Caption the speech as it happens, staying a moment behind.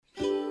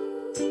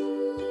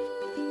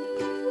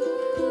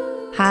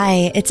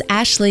Hi, it's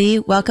Ashley.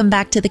 Welcome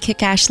back to the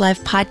Kick Ash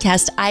Life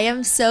podcast. I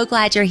am so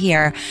glad you're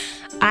here.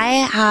 I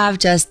have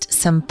just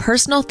some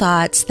personal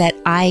thoughts that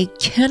I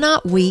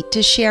cannot wait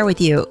to share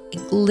with you. I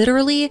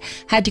literally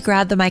had to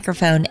grab the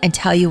microphone and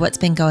tell you what's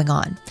been going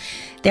on.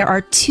 There are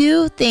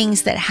two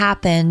things that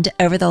happened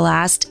over the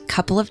last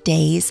couple of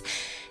days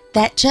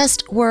that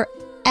just were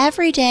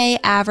everyday,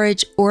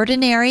 average,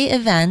 ordinary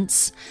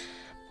events,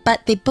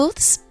 but they both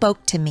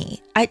spoke to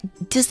me.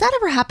 Does that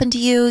ever happen to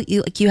you?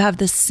 You have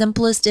the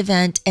simplest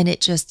event and it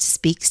just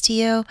speaks to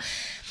you.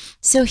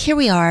 So here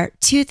we are.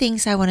 Two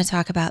things I want to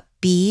talk about: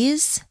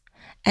 bees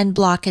and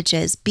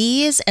blockages,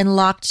 bees and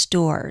locked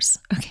doors.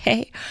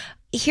 Okay.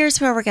 Here's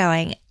where we're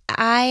going.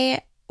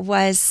 I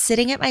was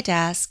sitting at my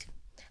desk,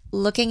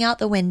 looking out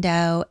the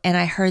window, and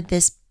I heard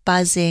this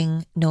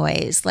buzzing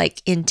noise,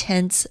 like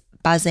intense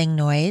buzzing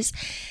noise.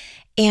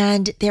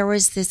 And there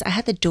was this, I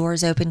had the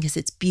doors open because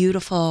it's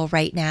beautiful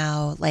right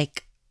now,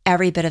 like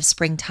every bit of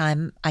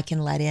springtime I can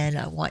let in,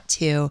 I want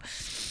to.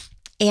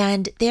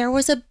 And there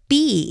was a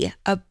bee,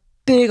 a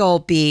big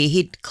old bee.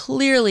 He'd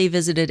clearly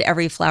visited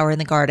every flower in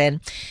the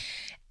garden.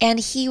 And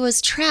he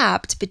was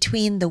trapped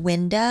between the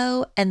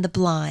window and the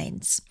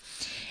blinds.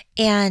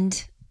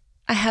 And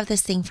I have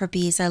this thing for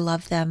bees. I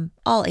love them,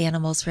 all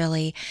animals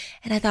really.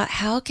 And I thought,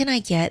 how can I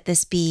get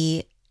this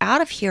bee out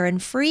of here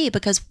and free?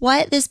 Because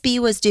what this bee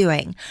was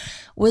doing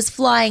was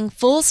flying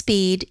full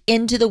speed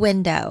into the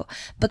window,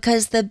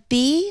 because the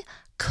bee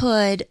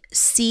could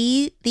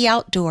see the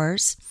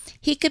outdoors.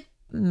 He could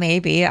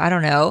maybe, I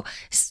don't know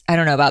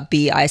about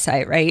bee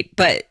eyesight, right?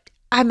 But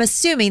I'm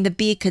assuming the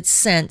bee could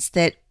sense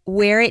that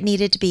where it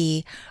needed to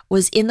be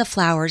was in the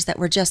flowers that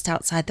were just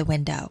outside the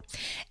window.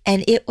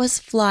 And it was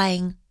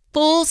flying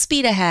full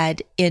speed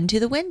ahead into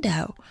the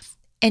window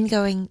and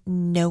going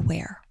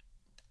nowhere.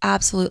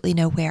 Absolutely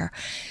nowhere.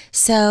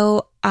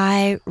 So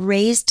I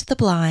raised the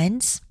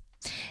blinds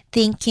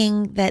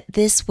thinking that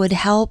this would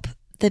help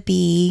the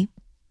bee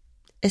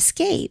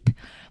escape.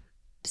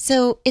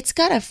 So it's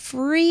got a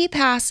free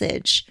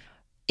passage.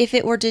 If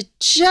it were to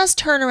just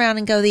turn around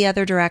and go the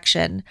other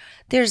direction,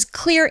 there's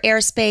clear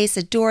airspace,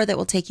 a door that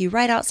will take you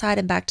right outside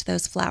and back to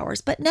those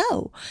flowers. But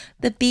no,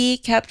 the bee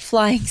kept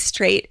flying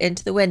straight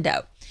into the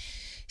window.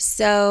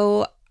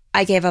 So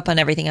I gave up on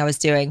everything I was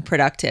doing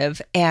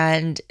productive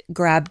and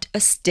grabbed a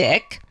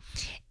stick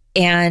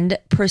and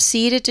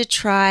proceeded to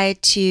try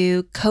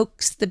to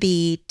coax the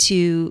bee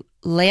to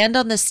land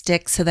on the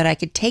stick so that I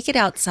could take it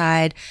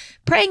outside,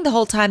 praying the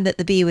whole time that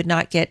the bee would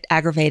not get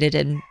aggravated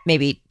and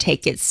maybe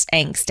take its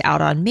angst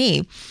out on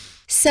me.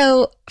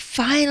 So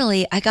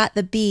finally, I got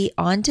the bee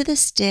onto the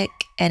stick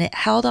and it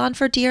held on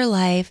for dear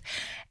life,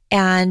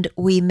 and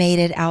we made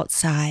it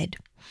outside.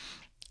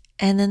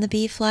 And then the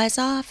bee flies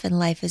off and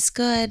life is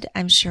good.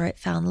 I'm sure it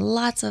found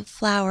lots of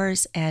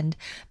flowers and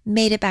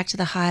made it back to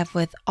the hive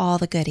with all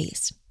the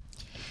goodies.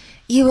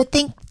 You would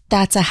think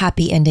that's a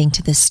happy ending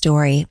to this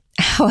story.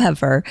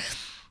 However,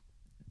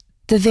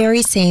 the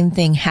very same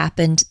thing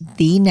happened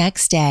the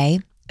next day,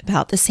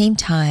 about the same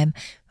time.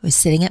 I was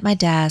sitting at my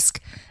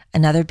desk.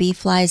 Another bee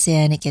flies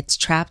in. It gets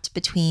trapped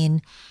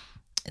between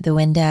the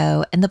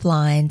window and the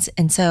blinds.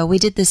 And so we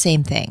did the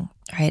same thing.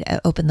 Right, I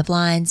open the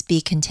blinds,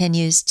 bee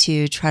continues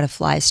to try to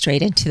fly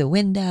straight into the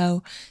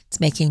window. It's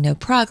making no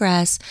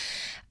progress.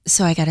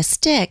 So I got a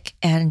stick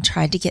and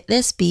tried to get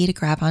this bee to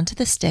grab onto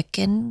the stick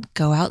and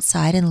go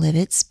outside and live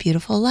its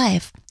beautiful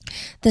life.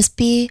 This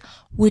bee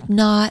would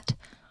not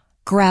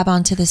grab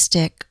onto the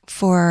stick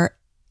for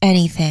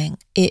anything.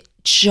 It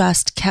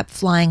just kept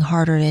flying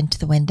harder into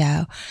the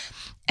window.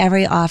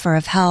 Every offer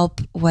of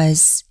help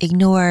was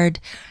ignored.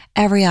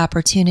 Every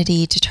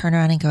opportunity to turn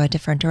around and go a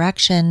different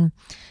direction,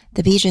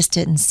 the bee just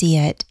didn't see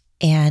it.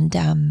 And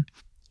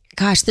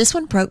gosh, this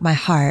one broke my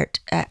heart.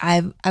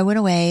 I went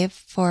away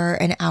for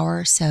an hour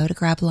or so to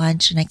grab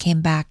lunch, and I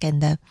came back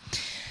and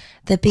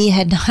the bee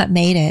had not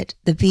made it.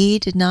 The bee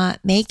did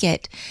not make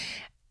it.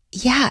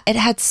 Yeah, it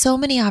had so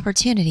many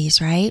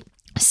opportunities, right?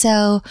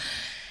 So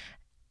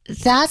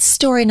that's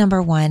story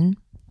number one.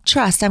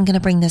 Trust, I'm going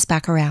to bring this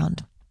back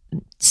around.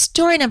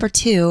 Story number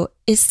two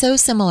is so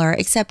similar,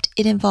 except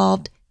it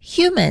involved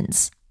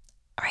humans.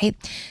 Right.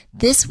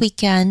 This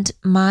weekend,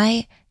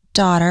 my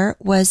daughter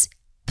was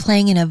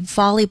playing in a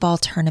volleyball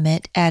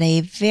tournament at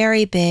a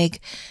very big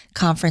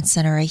conference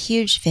center, a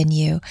huge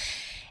venue.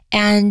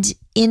 And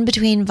in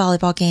between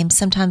volleyball games,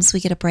 sometimes we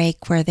get a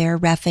break where they're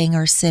reffing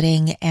or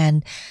sitting.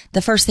 And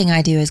the first thing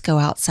I do is go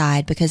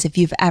outside, because if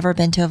you've ever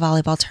been to a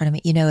volleyball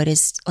tournament, you know it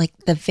is like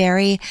the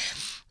very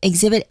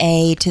exhibit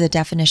A to the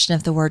definition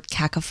of the word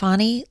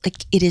cacophony.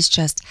 Like, it is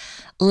just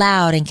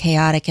loud and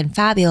chaotic and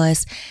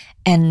fabulous.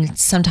 And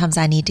sometimes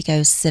I need to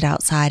go sit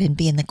outside and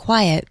be in the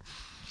quiet.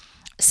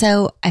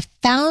 So I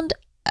found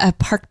a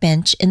park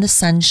bench in the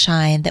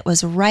sunshine that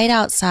was right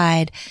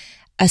outside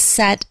a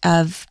set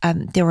of,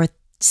 there were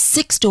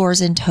 6 doors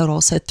in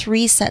total, so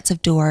 3 sets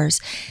of doors.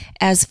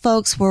 As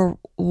folks were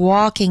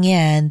walking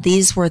in,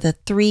 these were the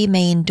 3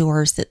 main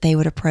doors that they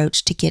would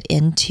approach to get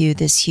into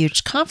this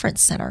huge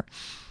conference center.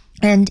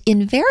 And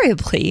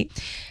invariably,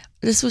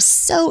 this was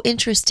so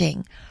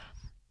interesting.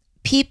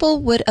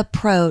 people would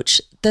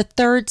approach the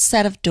third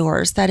set of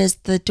doors, that is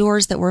the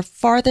doors that were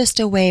farthest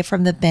away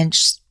from the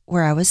bench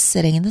where I was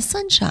sitting in the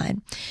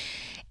sunshine.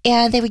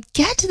 And they would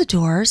get to the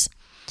doors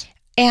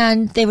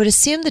and they would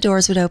assume the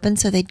doors would open.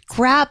 So they'd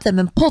grab them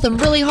and pull them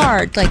really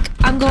hard, like,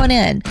 I'm going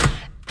in.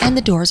 And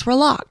the doors were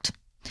locked.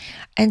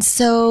 And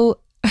so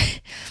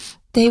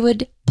they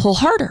would pull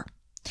harder.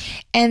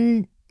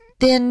 And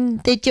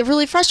then they'd get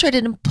really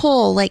frustrated and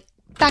pull, like,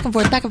 back and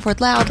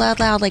forth,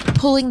 loud, like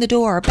pulling the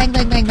door, bang,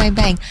 bang, bang, bang,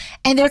 bang.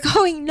 And they're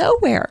going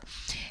nowhere.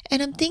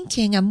 And I'm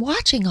thinking, I'm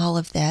watching all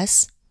of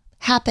this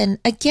happen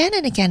again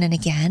and again and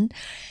again.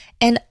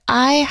 And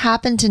I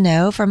happen to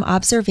know from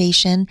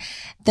observation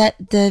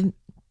that the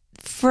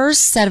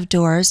first set of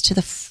doors to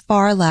the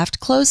far left,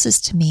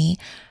 closest to me,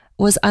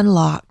 was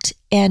unlocked.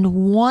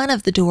 And one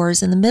of the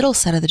doors in the middle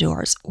set of the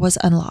doors was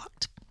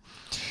unlocked.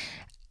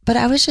 But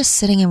I was just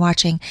sitting and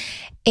watching.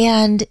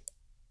 And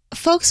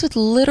folks would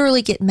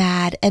literally get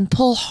mad and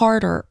pull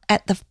harder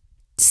at the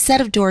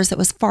set of doors that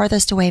was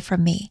farthest away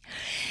from me.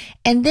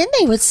 And then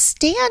they would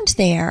stand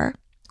there,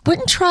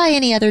 wouldn't try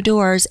any other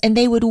doors, and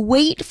they would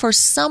wait for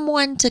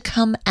someone to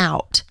come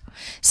out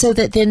so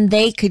that then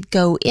they could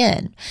go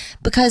in.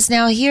 Because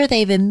now here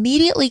they've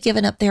immediately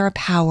given up their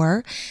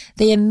power.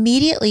 They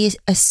immediately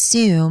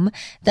assume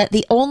that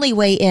the only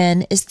way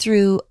in is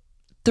through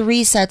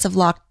 3 sets of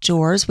locked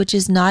doors, which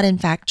is not in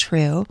fact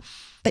true,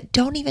 but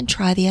don't even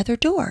try the other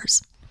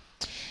doors.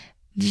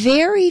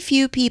 Very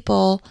few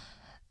people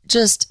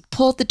just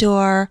pulled the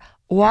door,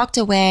 walked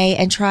away,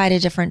 and tried a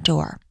different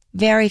door.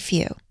 Very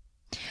few.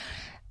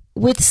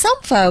 With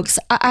some folks,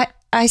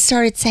 I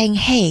started saying,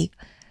 hey,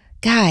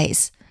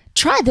 guys,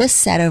 try this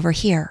set over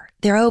here.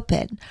 They're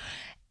open.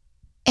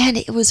 And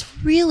it was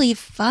really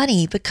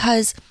funny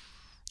because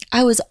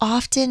I was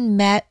often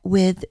met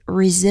with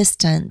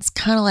resistance,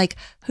 kind of like,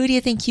 who do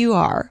you think you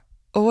are?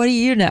 Or what do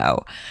you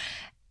know?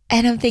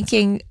 And I'm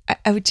thinking,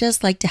 I would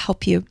just like to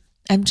help you.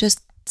 I'm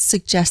just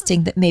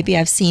suggesting that maybe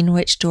I've seen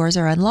which doors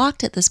are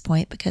unlocked at this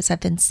point because I've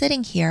been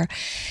sitting here.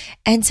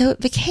 And so it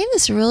became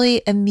this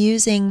really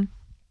amusing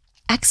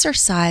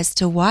exercise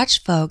to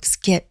watch folks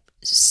get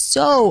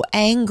so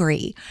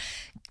angry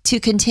to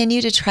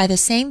continue to try the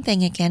same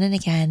thing again and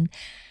again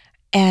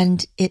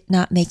and it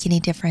not make any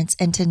difference,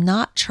 and to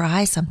not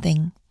try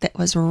something that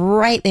was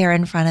right there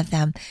in front of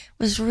them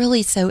was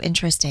really so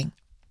interesting.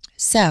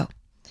 So,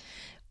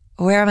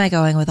 where am I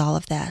going with all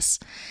of this?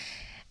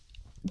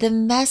 The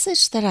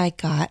message that I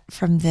got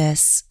from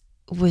this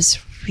was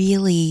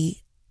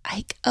really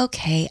like,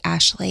 okay,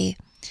 Ashley,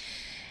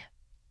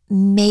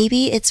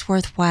 maybe it's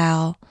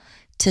worthwhile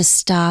to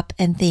stop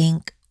and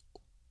think,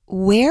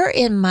 where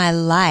in my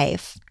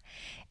life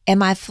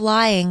am I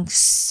flying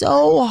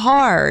so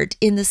hard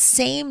in the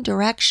same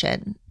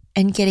direction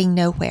and getting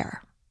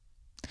nowhere?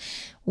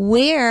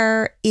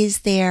 Where is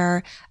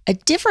there a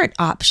different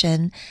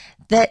option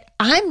that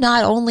I'm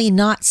not only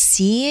not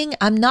seeing,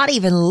 I'm not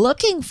even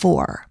looking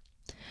for?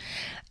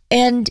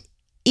 And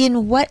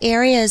in what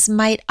areas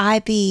might I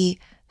be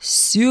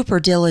super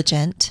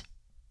diligent,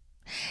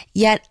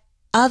 yet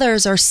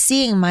others are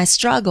seeing my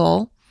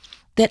struggle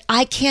that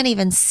I can't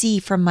even see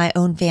from my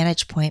own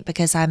vantage point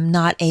because I'm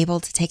not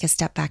able to take a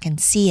step back and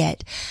see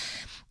it?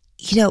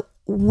 You know,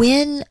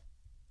 when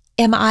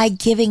am I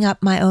giving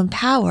up my own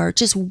power,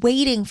 just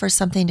waiting for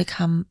something to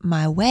come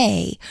my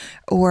way?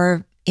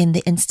 Or in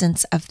the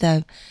instance of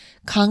the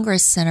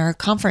conference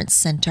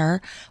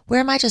center, where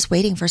am I just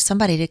waiting for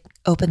somebody to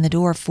open the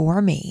door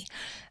for me?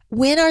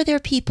 When are there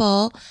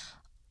people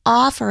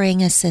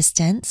offering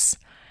assistance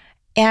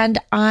and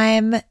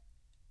I'm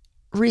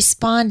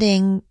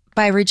responding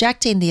by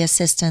rejecting the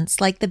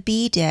assistance like the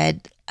bee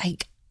did?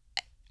 Like,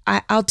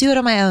 I'll do it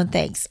on my own,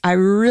 thanks. I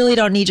really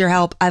don't need your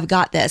help. I've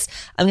got this.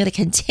 I'm going to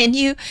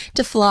continue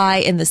to fly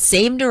in the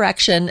same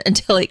direction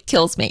until it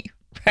kills me,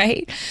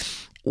 right?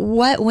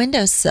 What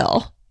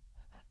windowsill,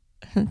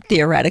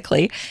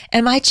 theoretically,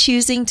 am I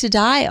choosing to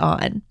die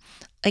on?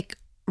 Like,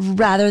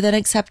 rather than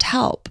accept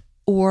help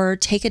or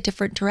take a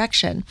different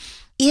direction.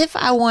 If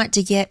I want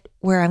to get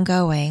where I'm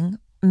going,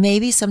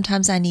 maybe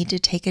sometimes I need to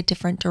take a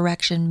different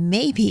direction.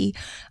 Maybe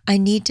I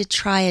need to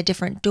try a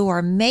different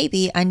door.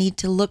 Maybe I need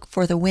to look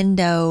for the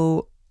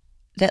window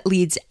that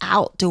leads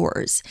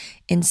outdoors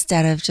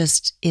instead of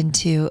just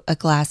into a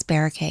glass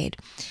barricade.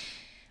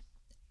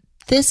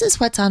 This is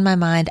what's on my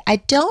mind. I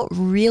don't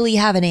really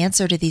have an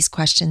answer to these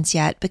questions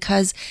yet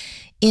because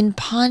in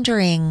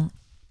pondering,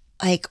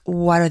 like,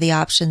 what are the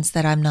options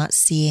that I'm not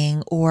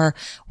seeing, or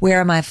where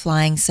am I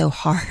flying so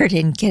hard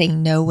and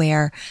getting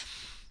nowhere,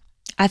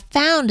 I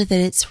found that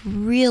it's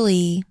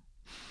really,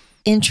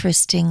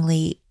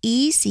 interestingly,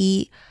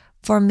 easy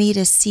for me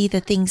to see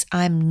the things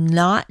I'm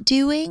not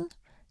doing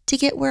to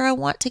get where I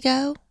want to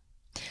go.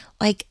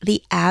 Like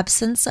the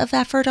absence of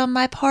effort on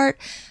my part,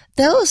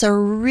 those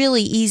are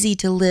really easy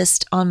to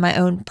list on my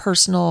own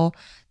personal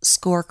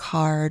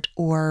scorecard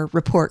or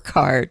report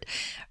card,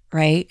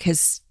 right?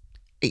 Because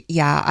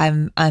yeah,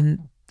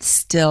 I'm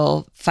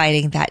still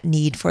fighting that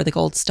need for the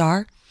gold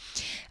star.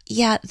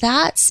 yeah,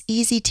 that's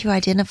easy to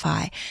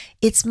identify.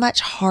 It's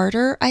much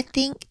harder, I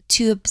think,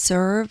 to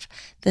observe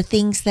the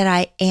things that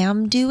I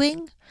am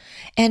doing,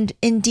 and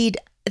indeed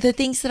the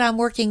things that I'm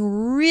working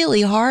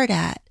really hard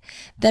at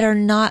that are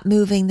not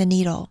moving the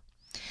needle.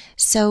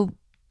 So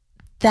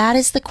that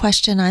is the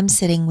question I'm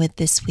sitting with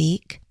this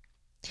week.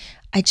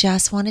 I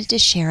just wanted to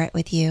share it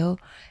with you.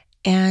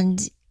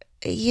 And,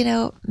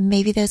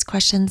 maybe those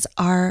questions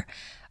are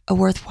a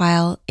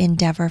worthwhile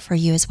endeavor for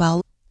you as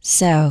well.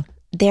 So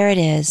there it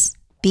is.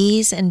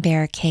 Bees and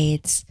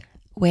barricades.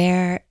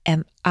 Where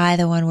am I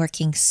the one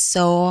working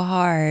so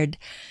hard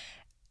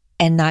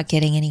and not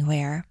getting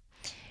anywhere?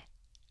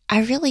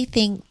 I really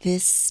think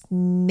this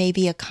may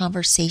be a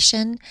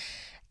conversation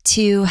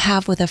to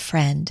have with a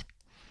friend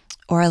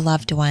or a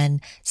loved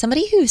one,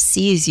 somebody who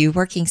sees you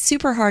working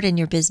super hard in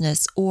your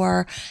business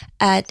or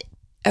at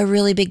a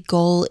really big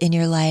goal in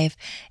your life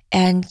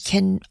and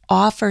can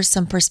offer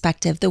some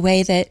perspective the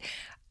way that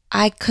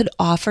I could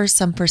offer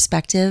some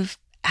perspective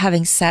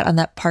having sat on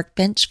that park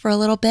bench for a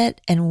little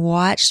bit and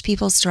watched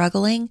people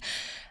struggling.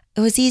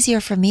 It was easier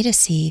for me to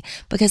see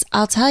because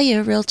I'll tell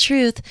you, real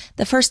truth,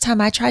 the first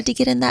time I tried to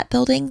get in that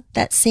building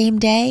that same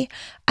day,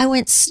 I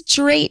went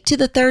straight to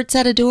the third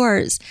set of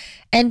doors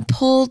and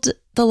pulled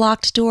the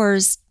locked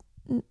doors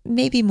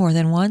maybe more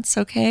than once.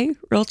 Okay.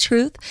 Real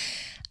truth.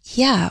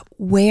 Yeah.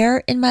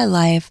 Where in my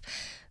life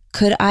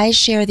could I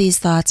share these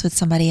thoughts with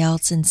somebody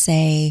else and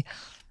say,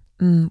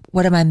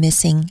 what am I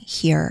missing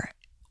here?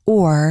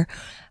 Or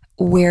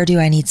where do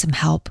I need some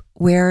help?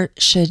 Where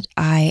should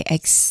I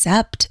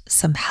accept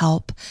some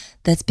help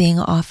that's being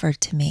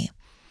offered to me?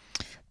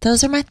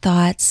 Those are my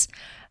thoughts.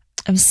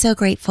 I'm so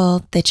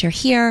grateful that you're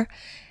here.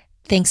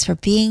 Thanks for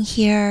being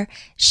here.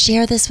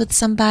 Share this with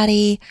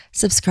somebody.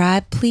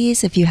 Subscribe,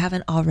 please, if you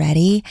haven't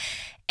already.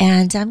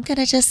 And I'm going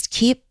to just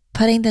keep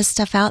putting this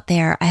stuff out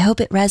there. I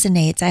hope it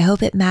resonates. I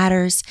hope it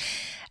matters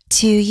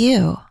to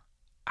you,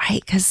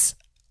 right? Because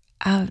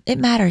it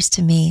matters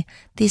to me.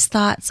 These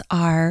thoughts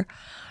are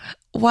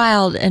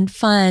wild and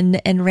fun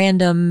and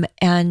random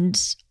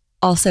and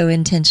also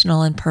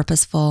intentional and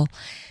purposeful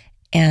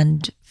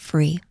and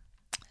free.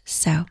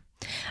 So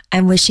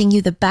I'm wishing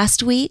you the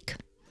best week.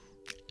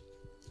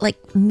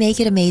 Make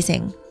it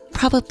amazing.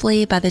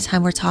 Probably by the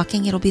time we're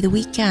talking, it'll be the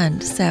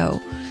weekend.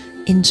 So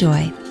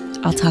enjoy.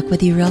 I'll talk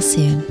with you real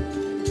soon.